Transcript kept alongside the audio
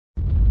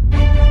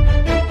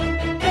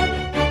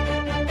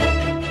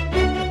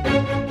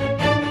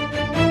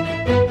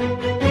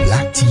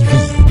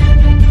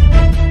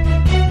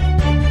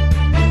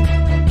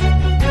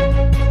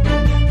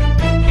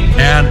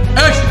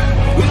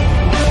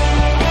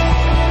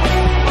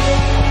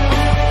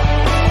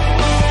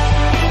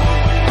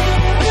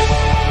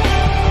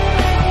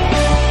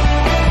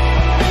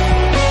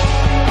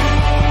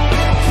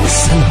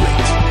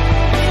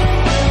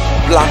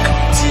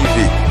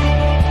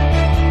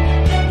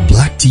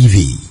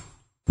TV.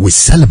 We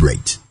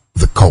celebrate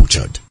the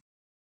cultured.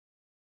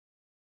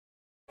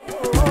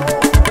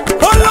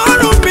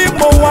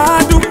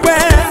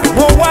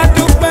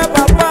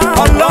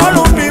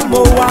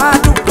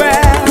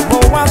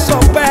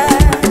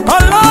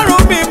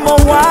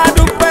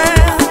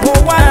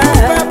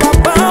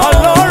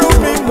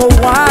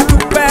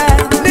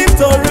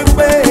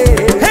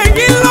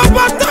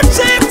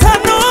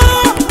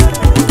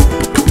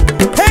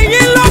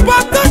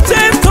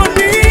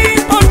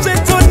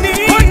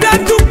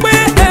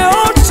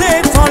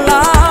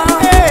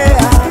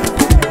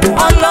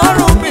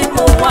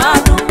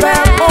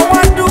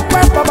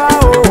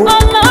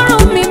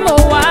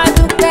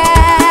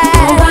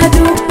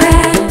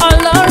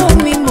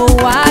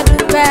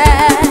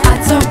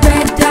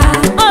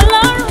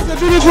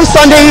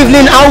 Sunday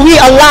evening, and we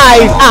are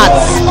live at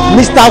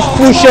Mr.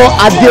 Funsho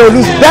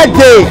Adeolu's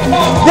birthday.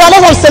 There are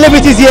a lot of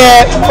celebrities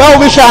here, well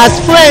wishers,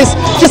 friends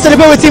to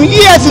celebrate with him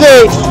here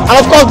today, and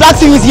of course Black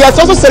Team is here to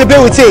also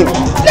celebrate with him.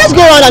 Let's go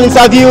around and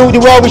interview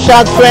the well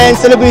wishers, friends,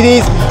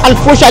 celebrities, and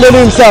Funsho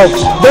Adeolu himself.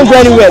 Don't go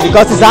anywhere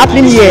because it's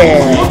happening here.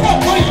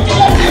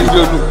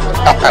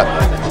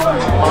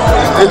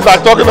 It's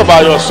like talking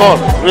about your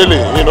son, really,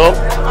 you know.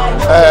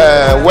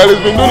 Well, he's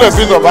been doing a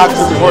bit of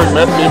acting before he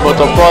met me, but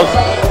of course,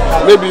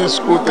 maybe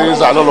school things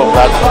and all of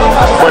that.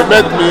 But he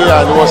met me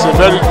and it was a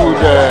very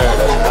good,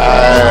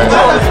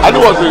 and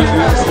it was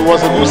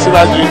a good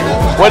synergy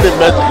when they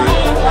met me.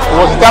 It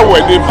was the time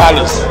we were in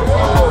Paris.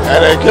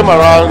 And I came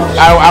around,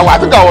 I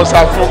think I was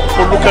at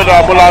Funsho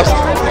Adeolu's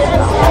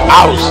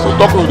house to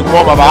talk with the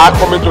mom about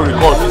coming to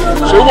record.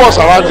 So he was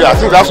around there, I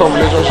think that's some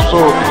relationship. So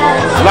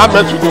when I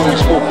met with him, we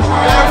spoke.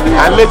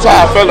 And later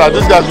I felt that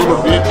this guy's going to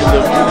be in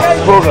the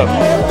program.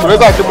 So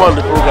later I came on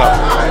the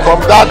program. From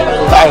that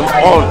time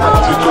on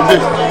till today,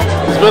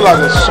 he's been like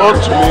a son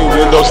to me in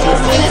the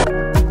industry.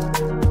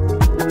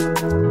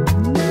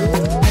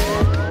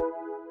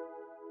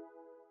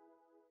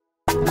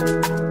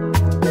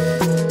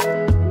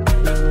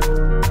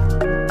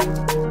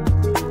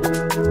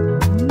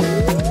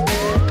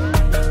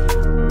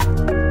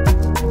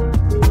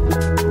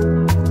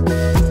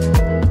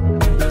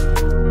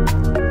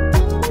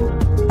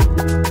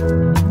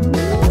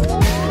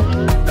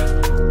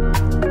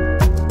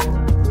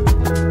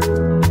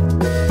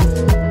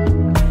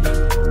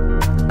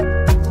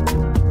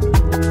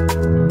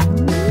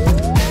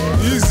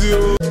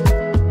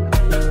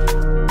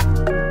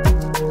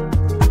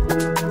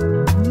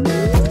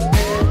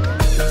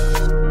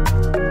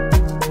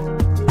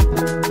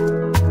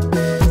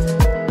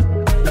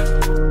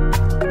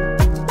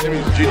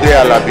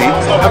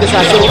 Okay,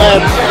 sir. So,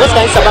 what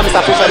can you say about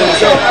Mr. Funsho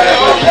himself?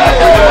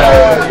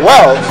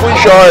 Well,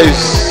 Funsho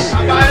is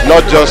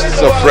not just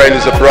a friend,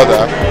 he's a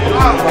brother.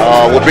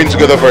 We've been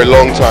together for a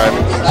long time.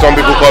 Some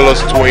people call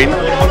us twin.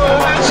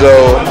 So,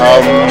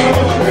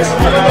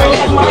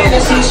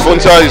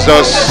 Funsho is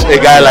just a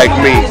guy like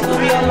me.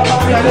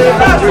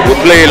 We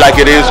play like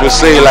it is, we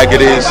say it like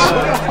it is.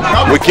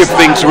 We keep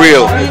things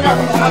real.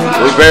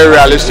 We're very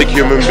realistic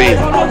human being.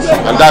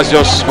 And that's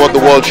just what the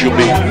world should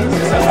be.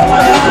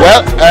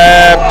 Well,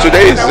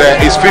 today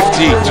is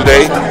 50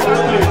 today.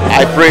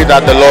 I pray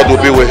that the Lord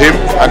will be with him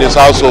and his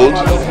household,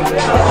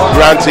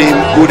 grant him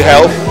good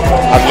health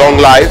and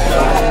long life,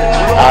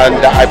 and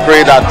I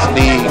pray that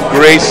the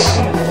grace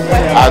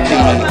and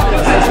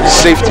the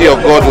safety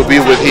of God will be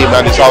with him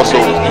and his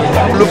household.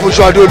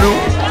 Funsho Adeolu,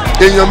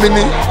 èèyàn mi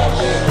ni.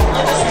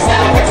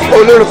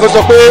 Olórí kan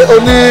sọ pé ó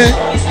ní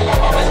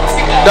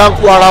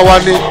dáńkù ara wa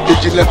ni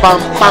ìjìnlẹ̀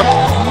pampam.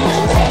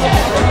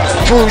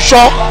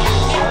 Funsho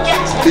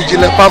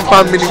ìjìnlẹ̀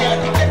pampam mi ni.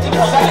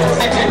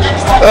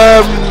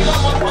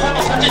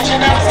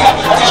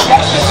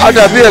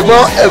 Àdàbí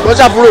ẹ̀gbọ́n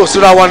tàbúrò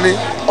síra wa ni,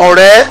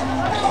 ọ̀rẹ́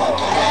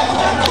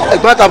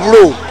ẹ̀gbọ́n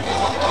tàbúrò.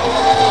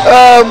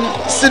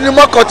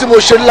 Sinimá kan tí mo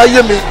ṣe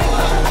láyé mi,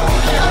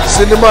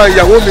 sinimá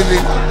ìyàwó mi ni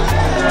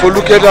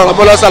Fọlúkẹ́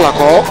Dáramọ́lá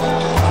Sàlàkọ́.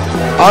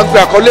 À ń pè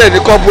àkọlé ẹ̀ ní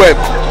Cobweb.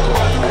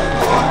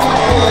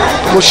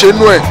 Mo ṣe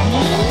inú ẹ̀.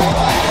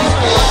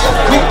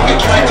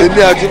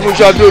 Èmi àti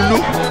Funsho Adeolu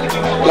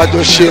la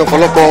jọ ṣe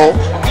ọ̀pọ̀lọpọ̀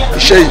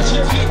iṣẹ́ yìí.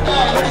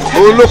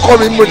 Òun ló kọ́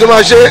mi bí mo ti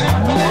máa ṣe.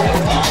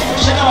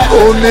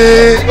 Òun ni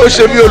ó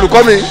ṣe bí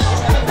olùkọ́ mi.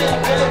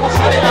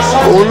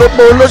 Òun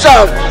ló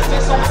ṣáà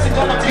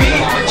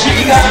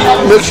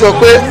make sure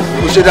pé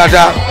mo ṣe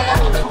dáadáa.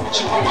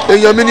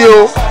 Èèyàn mi ni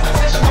o.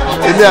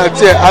 Èmi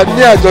àti ẹ̀ a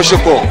ní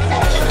àjọṣepọ̀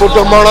tó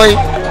dán mọ́rán yín.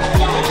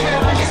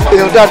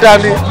 Èèyàn dáadáa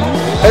ni.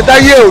 Ẹ̀dá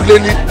yé ò lé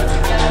ni.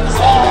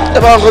 Ẹ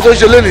bá nǹkan tó ń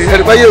ṣe lénìí,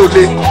 ẹ̀rí bá yé ò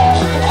lé.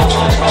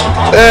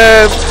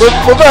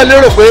 Mo fẹ́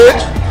lérò pé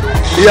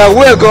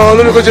ìyàwó ẹ̀ gan-an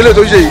ló ní kó ṣe lè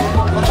tó ṣe yìí.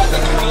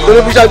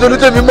 Torí Funsho Adeolu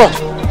tèmi mọ̀,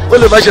 ó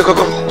lè má ṣe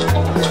kankan.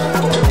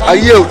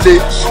 Ayé ò lé.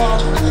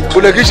 Kò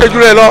lè kí ṣẹ́jú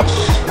rẹ̀ lọ.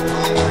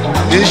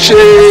 Kì í ṣe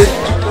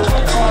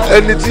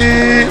ẹni tí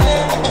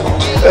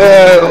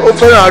ó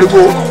fẹ́ràn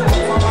ariwo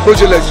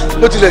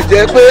bó tilẹ̀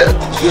jẹ́ pé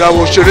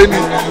ìràwọ̀ òṣèré ni.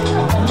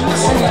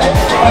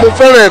 Mo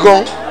fẹ́ràn ẹ̀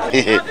gan.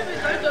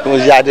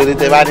 Funsho Adeolu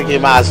tẹ bá ní kí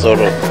n máa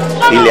sọ̀rọ̀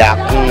ilẹ̀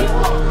àkún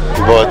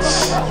but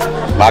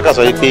màá kàn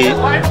sọ pé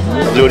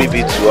glory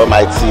be to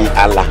Almighty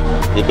Allah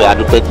pé a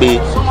dúpẹ́ pé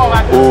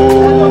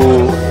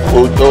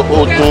ó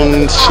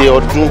tún ṣe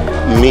ọdún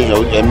mi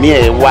ẹ̀mí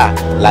ẹ̀ wà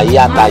láyé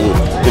àtàyè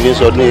tó fi ń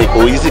sọ ọdún kò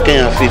easy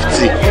kéèyàn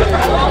 50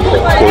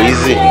 kò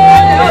easy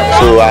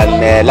so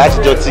and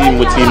látijọ́ tí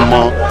mo ti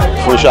mọ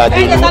Funsho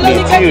Adeolu mi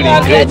tí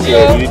regret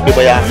ẹ̀ rí pé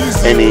bóyá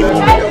ẹni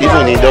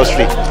even in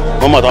industry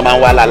wọ́n mọ̀ tó máa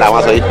ń wá lálẹ́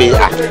àwọn sọ pé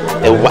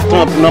ẹ̀wà tí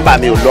wọ́n nọ́mbà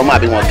mi ò lọ́mọ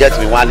àbí wọ́n get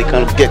mi wọ́n á ní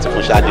kán get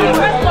Funsho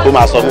Adeolu ó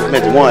máa sọ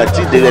movement wọ́n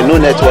ti there no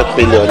network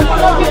failure ni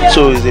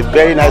so he is a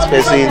very nice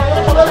person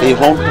a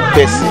humble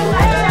person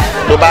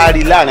tó bá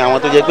rí láàrin àwọn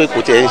tó jẹ́ pé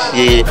kò tẹ̀ ń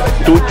ṣe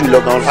tó jù lọ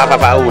gan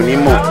fáfáfá ò ní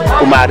mọ̀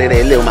ó máa rẹ̀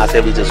rẹ̀ ilé ó máa ṣe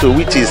everything so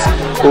which is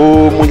ó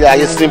mú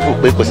ayé simple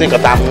pé kò sí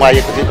nǹkan tá a mú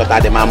ayé kò sí nǹkan tá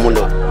a dẹ̀ máa mú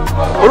lọ.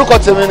 orúkọ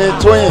tèmi ni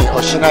Tóyìn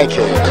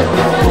Ọ̀ṣínáìkẹ́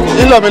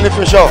nílò mi ní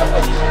Funsho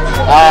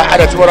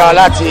adẹ̀tìmọ́ra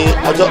láti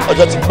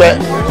ọjọ́ ti pẹ́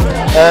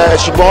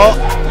ṣùgbọ́n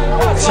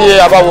tí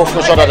a bá wo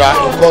Funsho dáadáa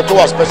nǹkan tó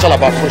wà special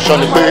about Funsho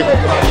ni pé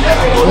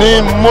ní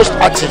most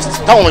artists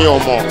táwọn èèyàn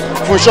mọ̀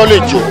Funsho lè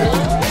jó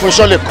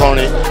Funsho lè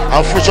kọrin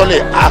and Funsho lè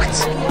act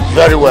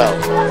very well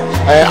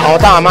àwọn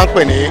táwọn máa ń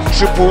pè ní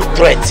triple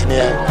threat ni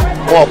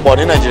wọn pọ̀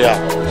ní Nàìjíríà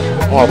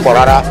wọn pọ̀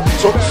rárá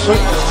so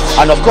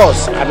and of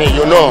course I mean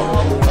you know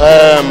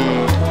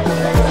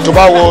tó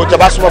bá wo tẹ́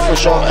bá súnmọ́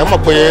Funsho ẹ mọ̀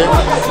pé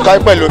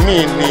káyipẹ́ lómi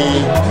ni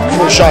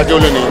Funsho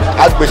Adeolu ni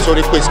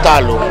agbésórí pé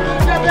star lò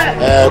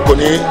kò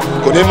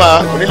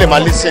ní lè máa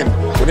listen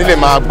kò ní lè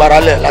máa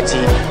gbáralẹ̀ láti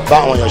bá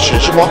àwọn èèyàn ṣe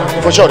ṣùgbọ́n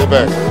Funsho rí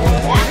bẹ́ẹ̀.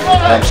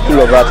 School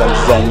of Art and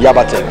Design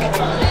Yabatech.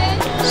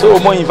 So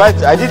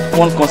I did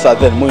one concert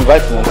then. Mo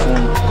invite him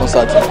for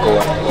concert in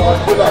Kowa,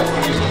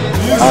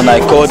 and I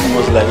called him.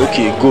 Was like,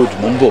 okay, good,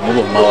 mumbo.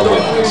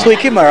 So he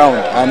came around,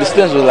 and the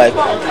students were like,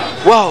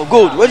 wow,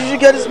 good. Where did you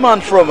get this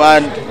man from?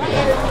 And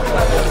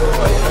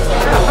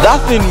that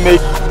thing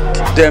made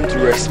them to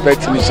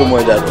respect me so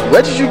much. That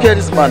where did you get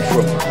this man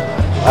from?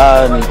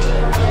 And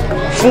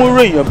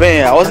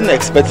I wasn't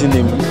expecting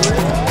him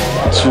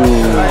to.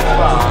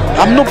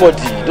 I'm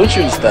nobody. Don't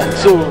you understand?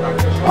 So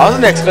I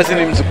wasn't expecting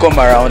him to come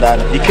around,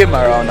 and he came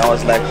around. I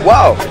was like,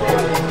 wow.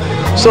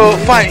 So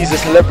fine, he's a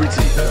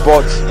celebrity,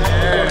 but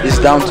it's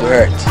down to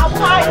earth.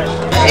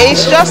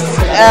 It's just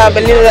a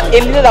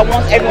little that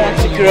wants everyone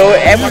to grow,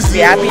 everyone to be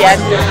happy.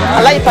 And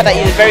I like the fact that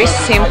he's a very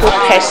simple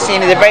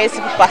person, he's a very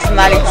simple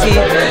personality,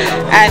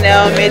 and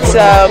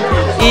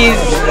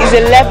he's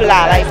a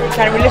leveler. Like he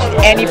can relate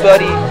with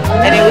anybody,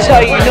 and he will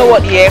tell you, you know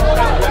what, yeah,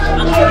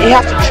 you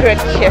have to tread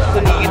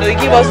carefully. You know, he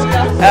give us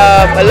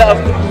a lot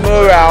of good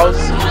morals,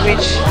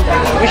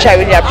 which I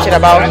really appreciate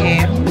about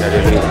him.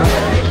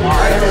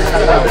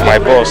 My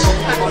boss,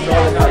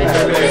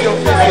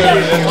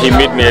 he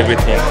made me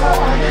everything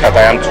that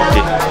I am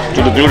today.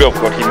 To the glory of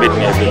God, he made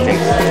me everything.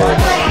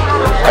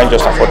 I can't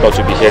just afford not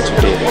to be here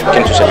today. I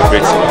came to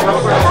celebrate him.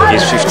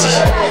 He's 50,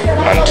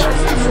 and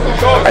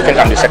I think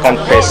I'm the second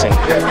person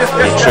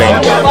he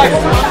trained.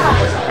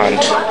 And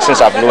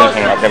since I've known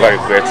him, I've never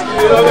regretted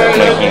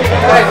knowing him.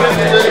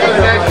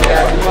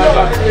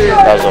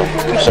 That's all.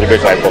 I came to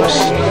celebrate my boss.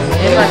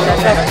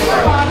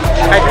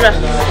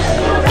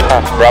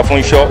 Bra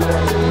Funsho,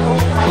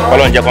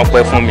 Ọlọ́run jẹ́ kó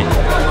pẹ́ fún mi.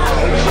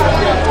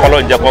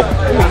 Ọlọ́run jẹ́ kó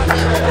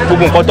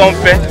gbogbo nǹkan tó ń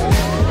fẹ́,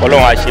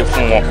 Ọlọ́run á ṣe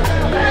fún wọn.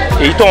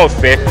 Èyí tó ń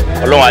fẹ́,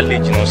 Ọlọ́run á lè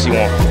jìnnà sí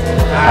wọn.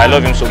 I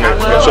love him so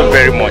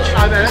very much.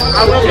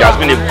 He has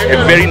been a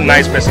very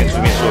nice person to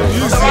me. So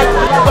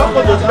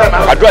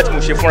àdúrà tí mo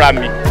ṣe fúnra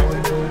mi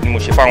ni mo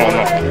ṣe fáwọn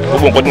náà.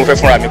 Gbogbo nǹkan tí mo fẹ́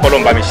fúnra mi,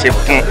 k'Ọlọ́run bá mi ṣe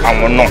fún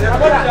àwọn náà.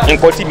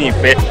 Nǹkan tí mi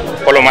fẹ́,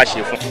 k'Ọlọ́run má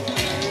ṣe fún.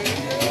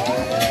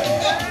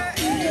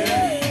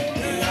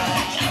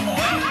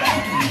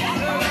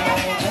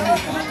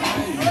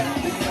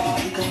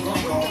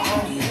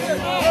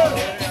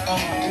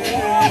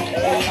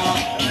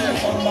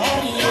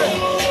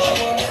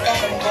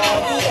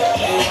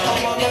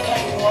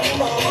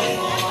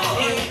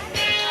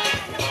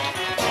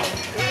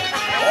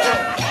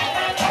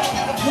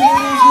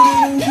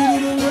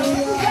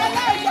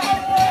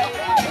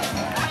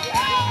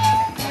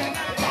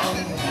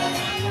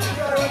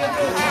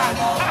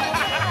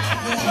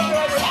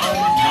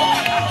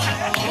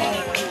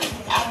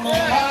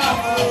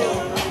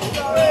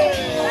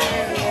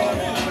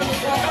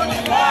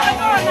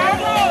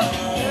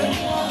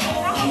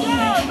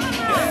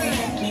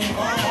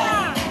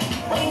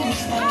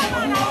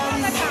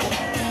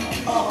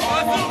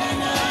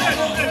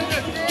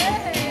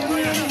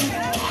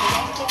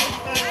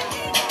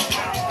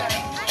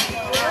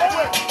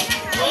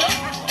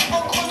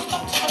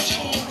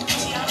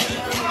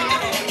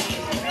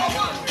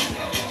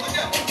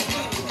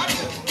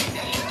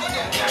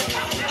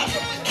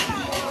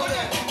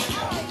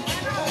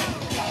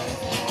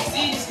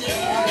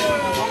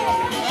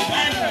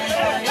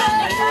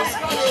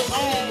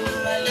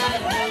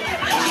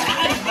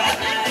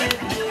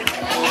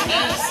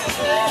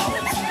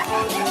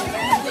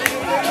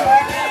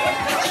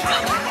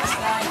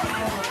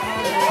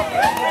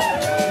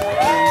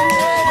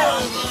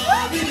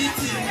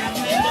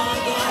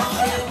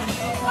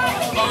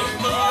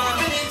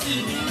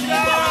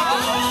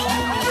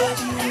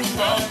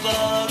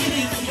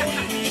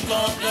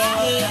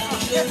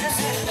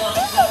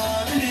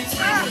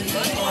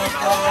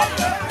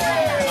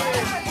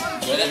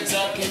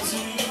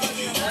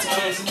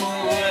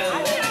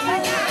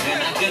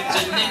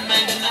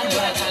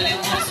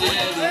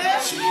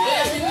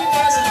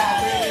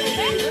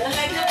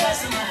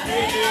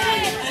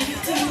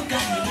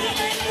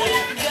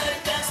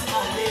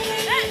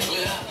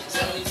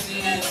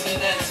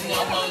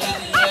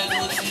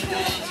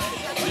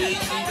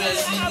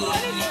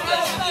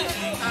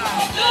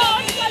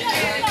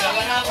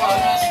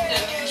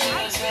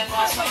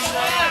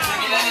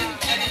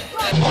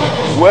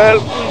 Well,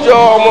 ìjọ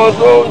ọmọ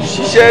tó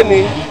ṣiṣẹ́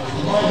ni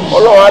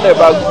Ọlọ́run á dẹ̀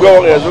bá gbé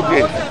ọwọ́ yẹn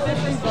sókè.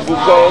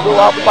 Gbogbo àwọn tó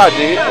wá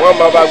pàdé wọ́n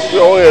máa bá gbé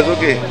ọwọ́ yẹn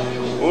sókè.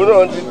 Òun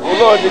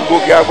náà ti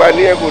gòkè àgbà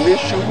ní ẹ kò ní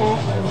ṣubú,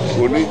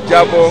 kò ní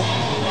jábọ́.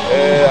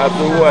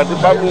 Àtòun àti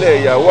fámílì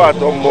ìyàwó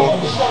àtọmọ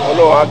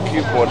Ọlọ́run á kí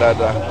pọ̀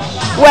dáadáa.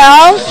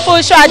 Well,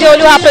 Funsho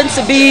Adeolu happens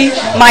to be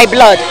my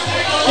blood.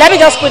 Let me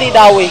just put it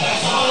that way.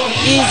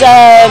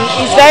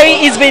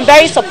 He's been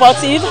very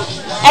supportive.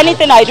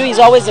 Anything I do, he's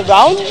always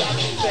around.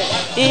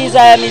 He's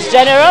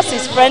generous,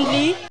 he's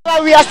friendly.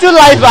 We are still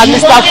live at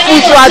Mr.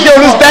 Funsho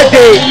Adeolu's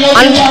birthday,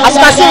 and as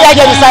you can see right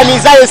here beside me,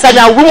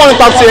 and we want to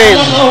talk to him.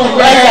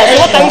 Right, so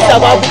what can you say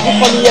about people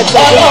coming here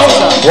today?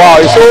 Wow,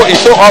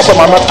 it's so awesome.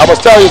 I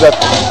must tell you that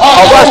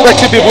I was not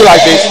expecting people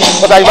like this,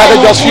 but I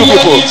invited just few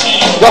people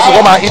just to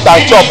come and eat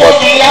and chop. But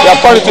they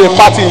have turned into a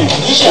party,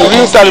 a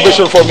real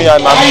celebration for me,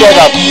 and I'm sure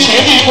that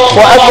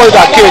for everybody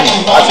that came,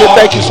 I say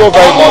thank you so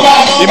very much.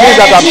 It means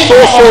that I'm so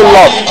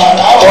loved.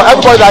 For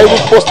everybody that even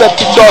posted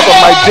pictures of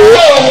my day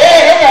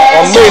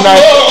on May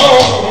 9th,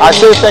 I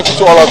say thank you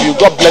to all of you.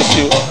 God bless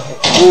you.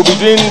 We will be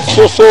doing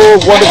so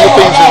wonderful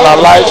things in our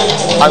lives,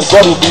 and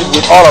God will be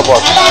with all of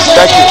us.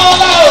 Thank you.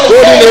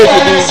 Golden age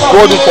will be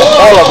golden for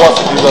all of us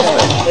in Jesus'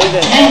 name.